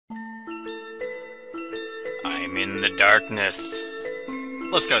I'm in the darkness.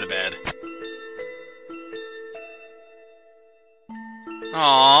 Let's go to bed.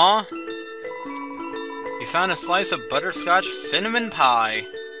 Aww. You found a slice of butterscotch cinnamon pie.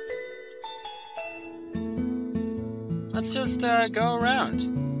 Let's just go around.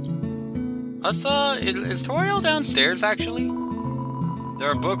 Let's is Toriel downstairs actually? There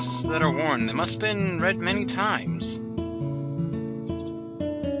are books that are worn. They must have been read many times.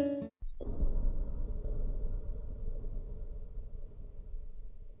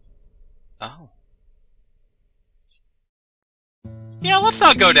 Oh. Yeah, let's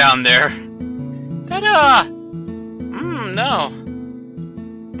not go down there. That, no.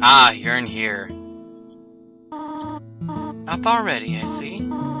 Ah, you're in here. Up already, I see.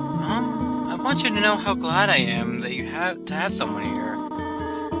 I want you to know how glad I am that you have someone here.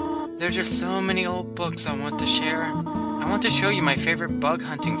 There are just so many old books I want to share. I want to show you my favorite bug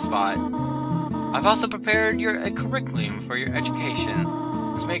hunting spot. I've also prepared a curriculum for your education.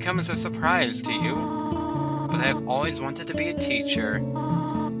 This may come as a surprise to you, but I have always wanted to be a teacher.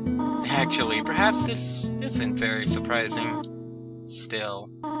 Actually, perhaps this isn't very surprising. Still,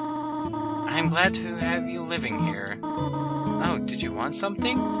 I'm glad to have you living here. Oh, did you want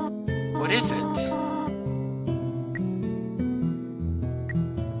something? What is it?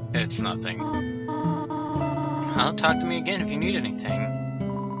 It's nothing. Well, talk to me again if you need anything.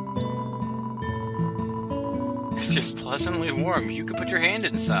 It's just pleasantly warm. You could put your hand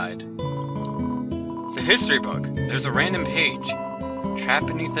inside. It's a history book. There's a random page. Trapped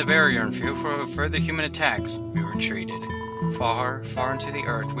beneath the barrier in fear for further human attacks, we retreated. Far, far into the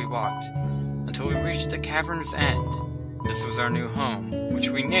earth we walked, until we reached the cavern's end. This was our new home, which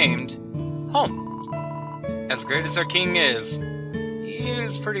we named Home. As great as our king is, he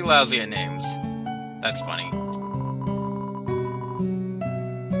is pretty lousy at names. That's funny.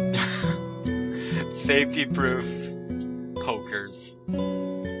 Safety-proof pokers.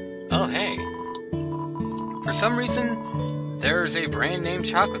 Oh, hey. For some reason, there's a brand-name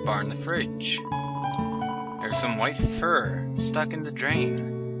chocolate bar in the fridge. There's some white fur stuck in the drain.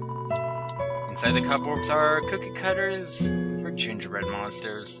 Inside the cupboards are cookie cutters for gingerbread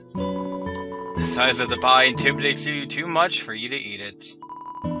monsters. The size of the pie intimidates you too much for you to eat it.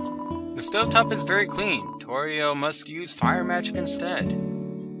 The stovetop is very clean. Toriel must use fire magic instead.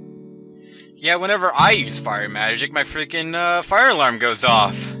 Yeah, whenever I use fire magic, my freaking fire alarm goes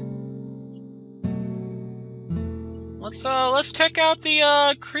off. Let's check out the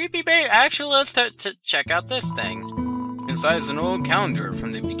creepy bait. Actually, let's check out this thing. Inside is an old calendar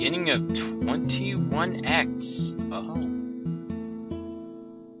from the beginning of 21X. Oh.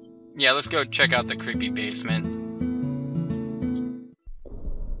 Yeah, let's go check out the creepy basement.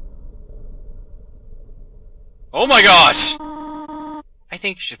 Oh my gosh! I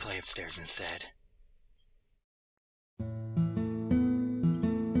think you should play upstairs instead.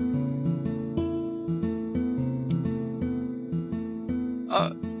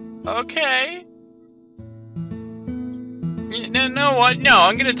 Okay. No, what? No,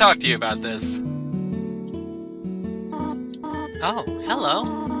 I'm gonna talk to you about this. Oh,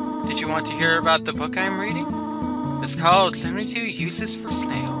 hello. Did you want to hear about the book I'm reading? It's called 72 Uses for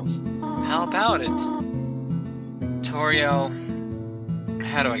Snails. How about it? Toriel,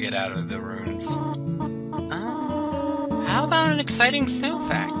 how do I get out of the ruins? How about an exciting snail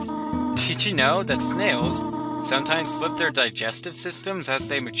fact? Did you know that snails sometimes slip their digestive systems as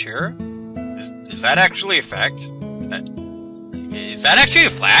they mature? Is that actually a fact? Is that actually a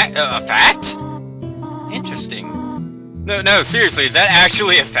fact? Interesting. No, seriously, is that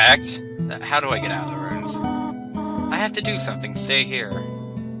actually a fact? How do I get out of the ruins? I have to do something. Stay here.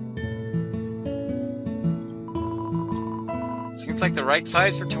 Seems like the right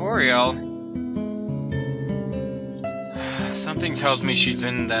size for Toriel. Something tells me she's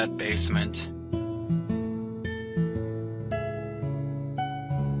in that basement.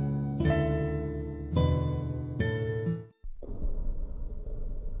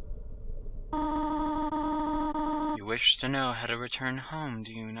 You wish to know how to return home,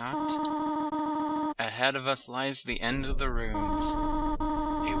 do you not? Ahead of us lies the end of the ruins,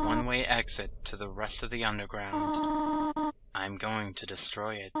 a one-way exit to the rest of the underground. I'm going to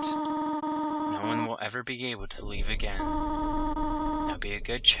destroy it. No one will ever be able to leave again. Now be a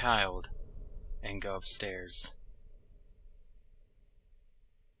good child and go upstairs.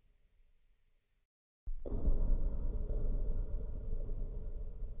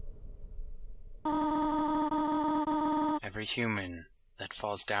 Every human that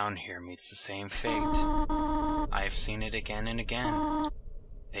falls down here meets the same fate. I have seen it again and again.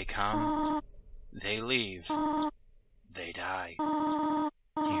 They come, they leave, they die.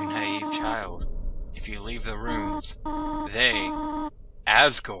 You naive child, If you leave the runes, they,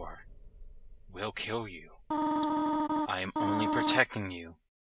 Asgore, will kill you. I am only protecting you.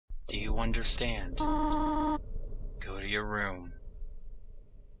 Do you understand? Go to your room.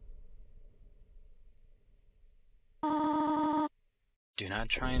 Do not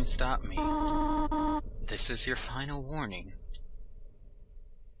try and stop me. This is your final warning.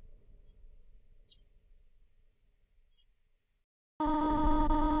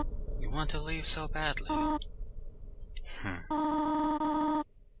 You want to leave so badly?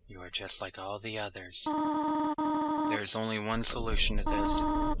 You are just like all the others. There's only one solution to this.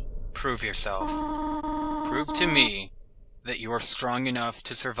 Prove yourself. Prove to me that you are strong enough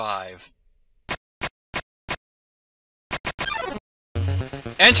to survive.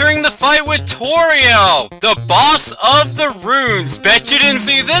 Entering the fight with Toriel, the boss of the runes. Bet you didn't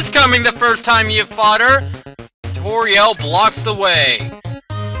see this coming the first time you fought her. Toriel blocks the way.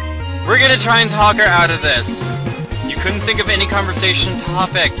 We're gonna try and talk her out of this. You couldn't think of any conversation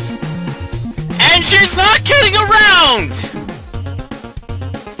topics. And she's not kidding around!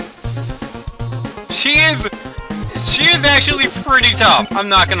 She is actually pretty tough, I'm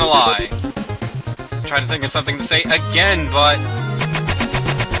not gonna lie. I'm trying to think of something to say again, but...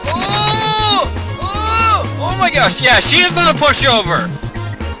 Oh my gosh, yeah, she is not a pushover!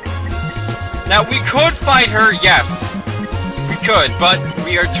 Now, we could fight her, yes. We could, but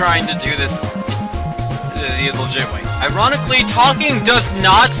we are trying to do this the legit way. Ironically, talking does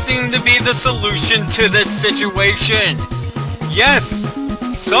not seem to be the solution to this situation. Yes,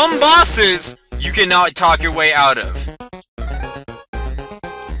 some bosses you cannot talk your way out of.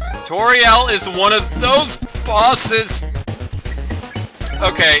 Toriel is one of those bosses.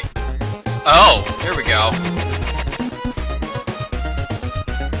 Okay. Oh, here we go.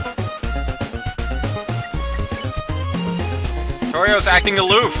 Toriel's acting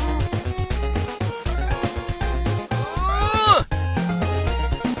aloof.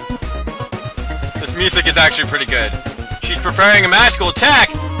 This music is actually pretty good. She's preparing a magical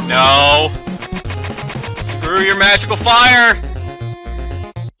attack! No! Screw your magical fire!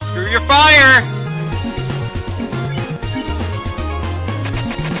 Screw your fire!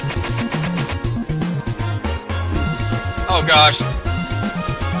 Oh gosh.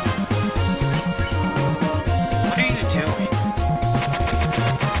 What are you doing?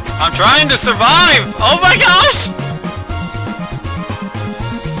 I'm trying to survive! Oh my gosh!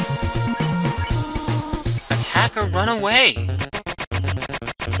 Attack or run away?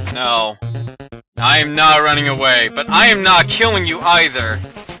 No. I am not running away, but I am not killing you either.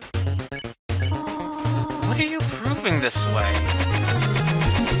 What are you proving this way?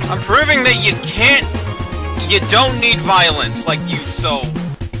 I'm proving that you don't need violence like you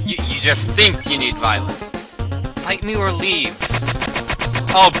just think you need violence. Fight me or leave.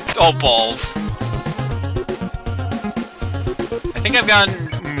 Oh balls. I think I've gotten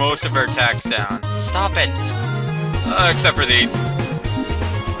most of her attacks down. Stop it. Except for these.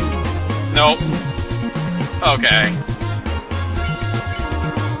 Nope. Okay.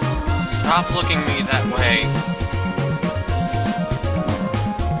 Stop looking me that way.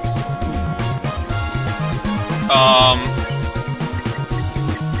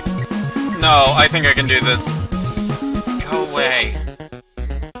 No, I think I can do this. Go away.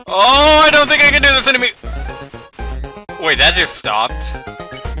 Oh, I don't think I can do this enemy. Wait, that just stopped.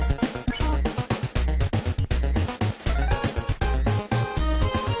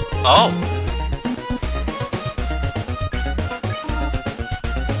 Oh.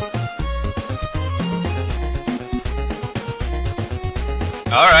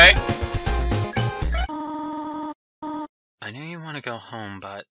 Alright. I know you want to go home,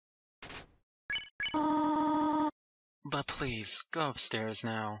 but please, go upstairs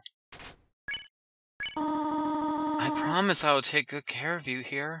now. I promise I will take good care of you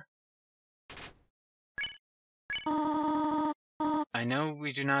here. I know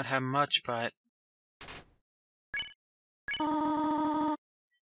we do not have much, but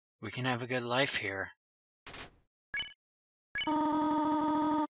we can have a good life here.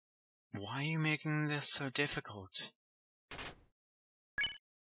 Why are you making this so difficult?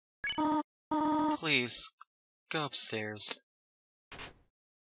 Please, go upstairs.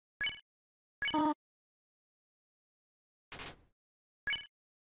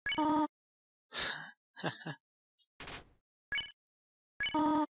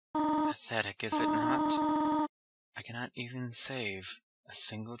 Pathetic, is it not? I cannot even save a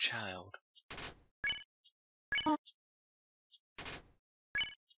single child.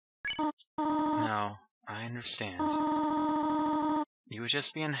 No, I understand. You would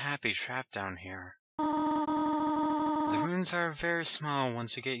just be unhappy trapped down here. The runes are very small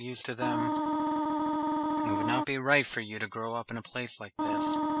once you get used to them. It would not be right for you to grow up in a place like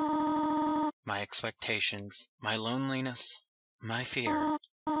this. My expectations, my loneliness, my fear.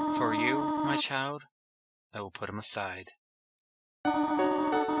 For you, my child, I will put them aside.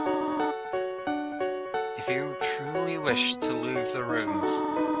 If you truly wish to leave the ruins,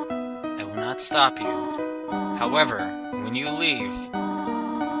 I will not stop you. However, when you leave,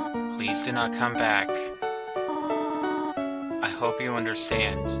 please do not come back. I hope you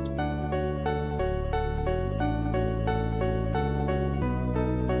understand.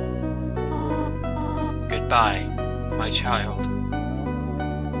 Goodbye, my child.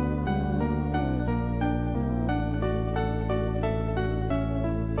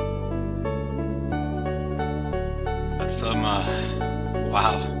 That's some,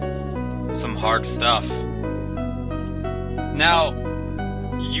 wow. Some hard stuff. Now,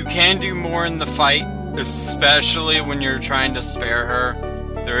 you can do more in the fight, especially when you're trying to spare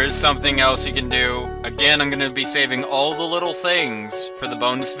her. There is something else you can do. Again, I'm going to be saving all the little things for the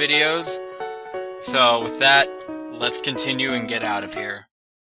bonus videos. So, with that, let's continue and get out of here.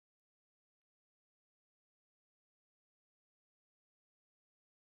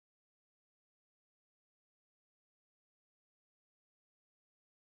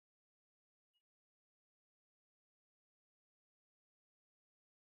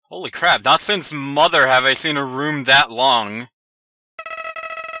 Holy crap, not since Mother have I seen a room that long.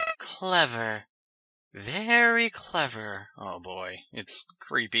 Clever. Very clever. Oh boy, it's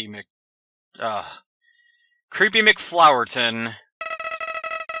Creepy McFlowerton.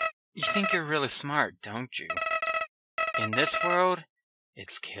 You think you're really smart, don't you? In this world,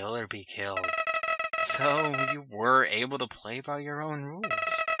 it's kill or be killed. So, you were able to play by your own rules.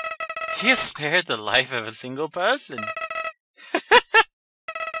 You spared the life of a single person.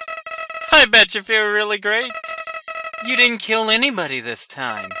 I bet you feel really great. You didn't kill anybody this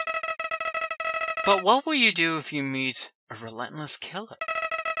time. But what will you do if you meet a relentless killer?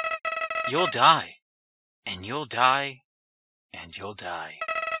 You'll die. And you'll die. And you'll die.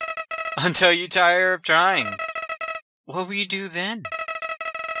 Until you tire of trying. What will you do then?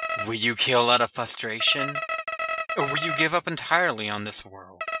 Will you kill out of frustration? Or will you give up entirely on this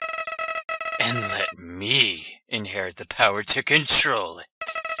world? And let me inherit the power to control it.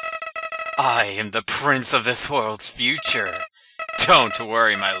 I am the prince of this world's future. Don't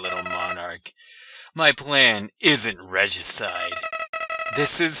worry, my little monarch. My plan isn't regicide.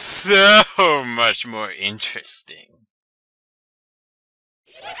 This is so much more interesting.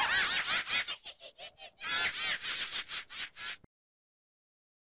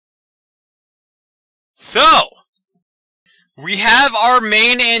 So, we have our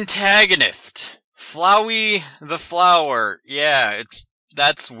main antagonist, Flowey the Flower. Yeah,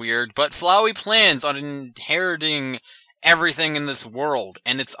 that's weird, but Flowey plans on inheriting everything in this world,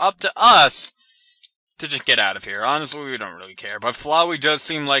 and it's up to us to just get out of here. Honestly, we don't really care, but Flowey does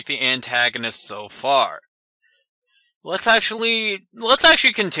seem like the antagonist so far. Let's actually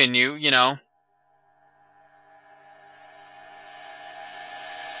continue, you know.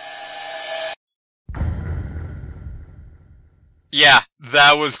 Yeah,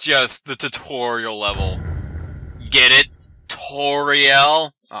 that was just the tutorial level. Get it?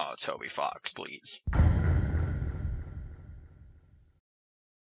 Tutorial? Oh, Toby Fox, please.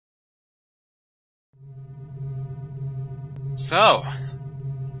 So,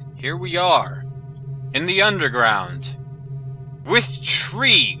 here we are, in the underground, with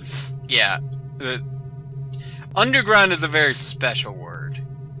trees. Yeah, underground is a very special word.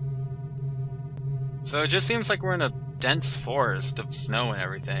 So it just seems like we're in a dense forest of snow and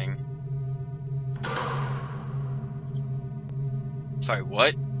everything. Sorry,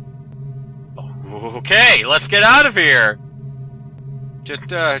 what? Oh, okay, let's get out of here!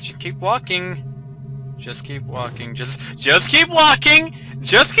 Just keep walking. Just keep walking. Just keep walking!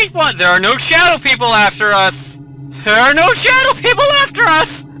 Just keep walking! There are no shadow people after us! There are no shadow people after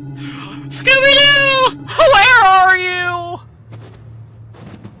us! Scooby-Doo! Where are you?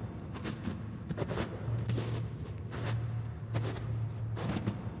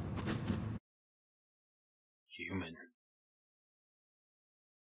 Human.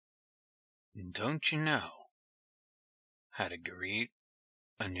 Don't you know how to greet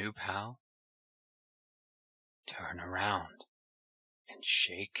a new pal? Turn around and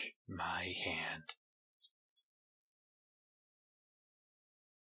shake my hand.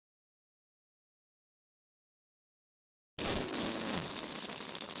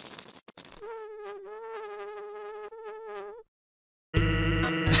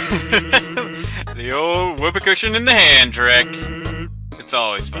 The old whoop a cushion in the hand trick. It's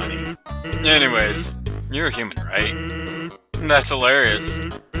always funny. Anyways, you're a human, right? That's hilarious.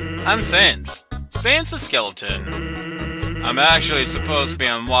 I'm Sans. Sans the skeleton. I'm actually supposed to be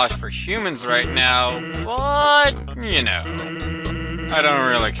on watch for humans right now, but, you know, I don't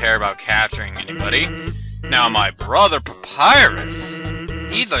really care about capturing anybody. Now my brother Papyrus,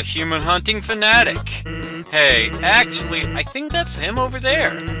 he's a human hunting fanatic. Hey, actually, I think that's him over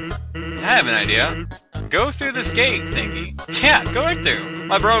there. I have an idea. Go through this gate thingy. Yeah, go right through.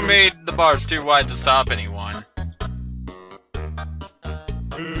 My bro made the bars too wide to stop anyone.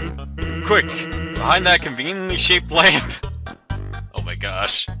 Quick! Behind that conveniently shaped lamp! Oh my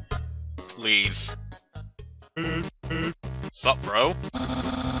gosh. Please. Sup, bro?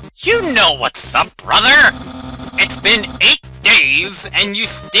 You know what's up, brother! It's been 8 days, and you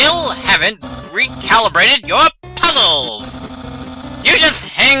still haven't recalibrated your puzzles! You just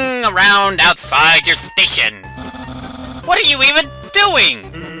hang around outside your station! What are you even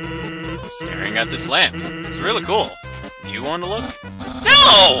doing? Staring at this lamp. It's really cool. You want to look?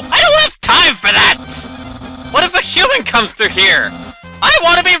 No! I don't have time for that! What if a human comes through here? I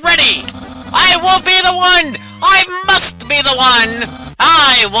want to be ready! I will be the one! I must be the one!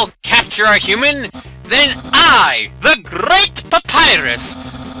 I will capture a human, then I, the great Papyrus,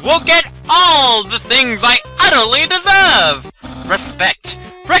 will get all the things I utterly deserve! Respect,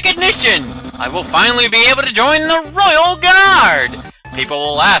 recognition! I will finally be able to join the Royal Guard! People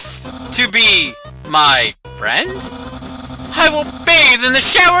will ask to be my friend? I will bathe in the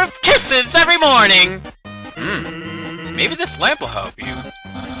shower of kisses every morning! Maybe this lamp will help you.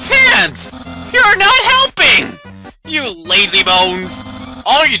 Sans! You're not helping! You lazy bones!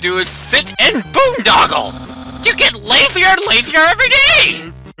 All you do is sit and boondoggle! You get lazier and lazier every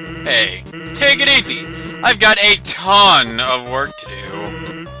day! Hey, take it easy. I've got a ton of work to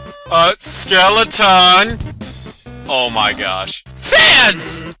do. Skeleton! Oh my gosh.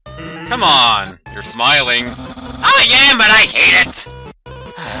 Sans! Come on, you're smiling. I am, and I hate it!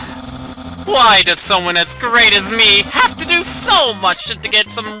 Why does someone as great as me have to do so much just to get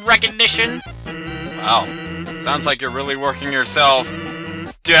some recognition? Wow, sounds like you're really working yourself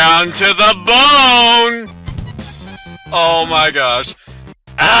down to the bone! Oh my gosh.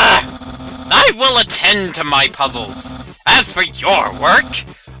 I will attend to my puzzles. As for your work,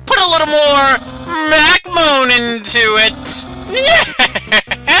 put a little more backbone into it.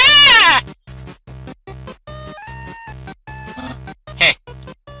 Hey.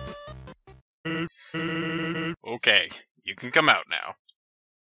 Okay, you can come out now.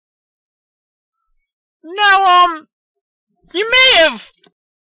 Now, you may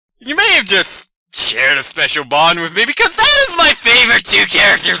have just shared a special bond with me because that is my favorite two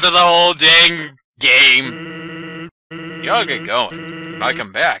characters of the whole dang game. You ought to get going. He might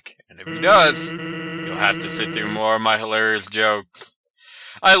come back, and if he does, you'll have to sit through more of my hilarious jokes.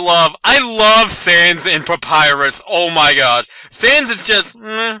 I love Sans and Papyrus. Oh my gosh. Sans is just,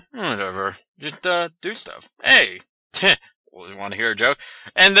 whatever. Just, do stuff. Hey. Well, you want to hear a joke?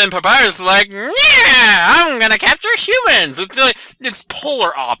 And then Papyrus is like, yeah, I'm gonna capture humans! It's like, it's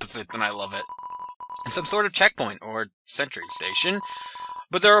polar opposite, and I love it. Some sort of checkpoint, or sentry station.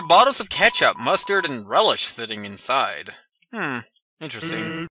 But there are bottles of ketchup, mustard, and relish sitting inside.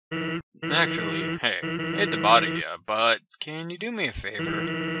 Interesting. Actually, hey, I hate to bother you, but can you do me a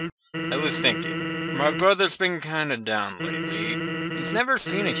favor? I was thinking, my brother's been kinda down lately. He's never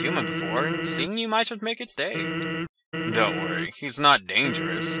seen a human before, and seeing you might just make its day. Don't worry, he's not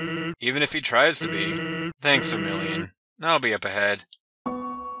dangerous, even if he tries to be. Thanks a million. I'll be up ahead.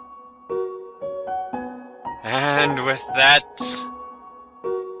 And with that,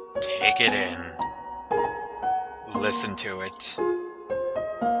 take it in. Listen to it.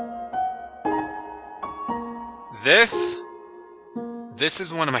 This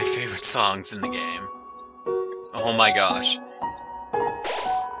is one of my favorite songs in the game. Oh my gosh.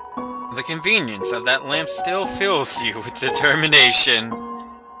 The convenience of that lamp still fills you with determination.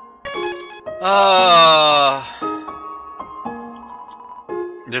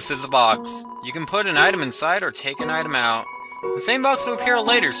 This is a box. You can put an item inside or take an item out. The same box will appear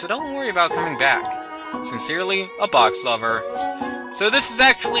later, so don't worry about coming back. Sincerely, a box lover. So this is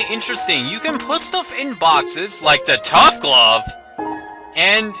actually interesting. You can put stuff in boxes, like the Tough Glove,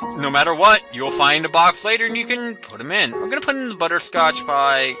 and no matter what, you'll find a box later and you can put them in. We're gonna put in the butterscotch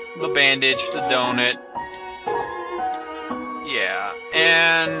pie, the bandage, the donut. Yeah,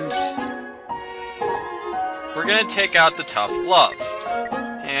 and we're gonna take out the Tough Glove.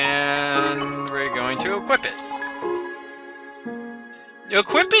 And we're going to equip it.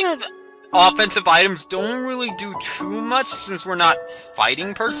 Equipping offensive items don't really do too much since we're not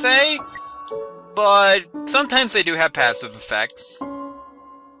fighting per se, but sometimes they do have passive effects.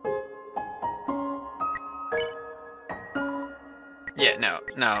 Yeah, no,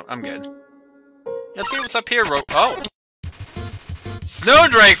 I'm good. Let's see what's up here, oh!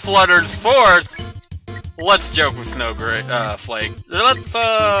 Snowdrake flutters forth! Let's joke with Flake. Let's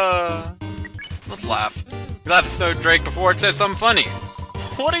laugh. We laughed at Snowdrake before it says something funny.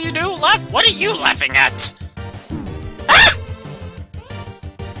 What are you doing? What are you laughing at? Ah!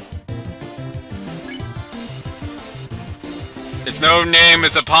 Its no name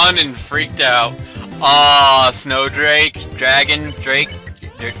is a pun and freaked out. Aw, Snowdrake, Dragon, Drake,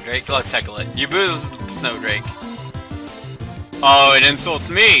 let's heckle it. You boo Snowdrake. Oh, it insults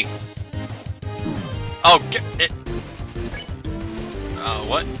me. Oh,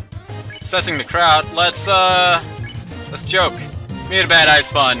 what? Assessing the crowd. Let's joke. Made a bad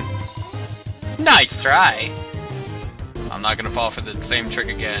ice pun. Nice try. I'm not gonna fall for the same trick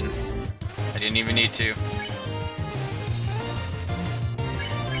again. I didn't even need to.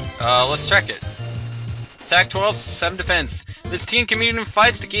 Let's check it. Attack 12, 7 defense. This teen comedian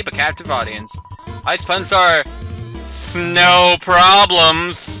fights to keep a captive audience. Ice puns are snow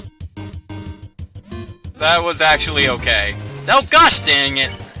problems. That was actually okay. Oh gosh dang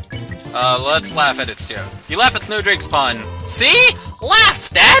it. Let's laugh at its joke. You laugh at Snowdrake's pun. See? Laughs!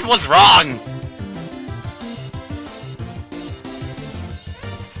 Dad was wrong!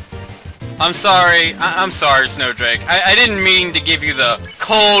 I'm sorry. I'm sorry, Snowdrake. I didn't mean to give you the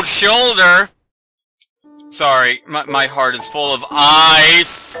cold shoulder. Sorry, my heart is full of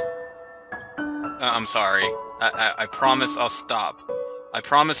ice. I'm sorry. I promise I'll stop. I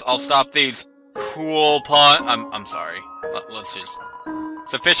promise I'll stop these cool pun. I'm sorry. Let's just.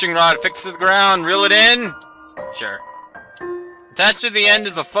 It's a fishing rod fixed to the ground. Reel it in. Sure. Attached to the end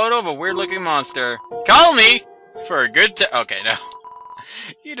is a photo of a weird-looking monster. Call me for a good okay, no.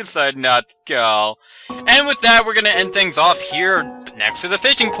 You decide not to go. And with that, we're gonna end things off here next to the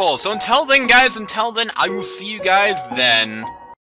fishing pole. So until then, guys, I will see you guys then.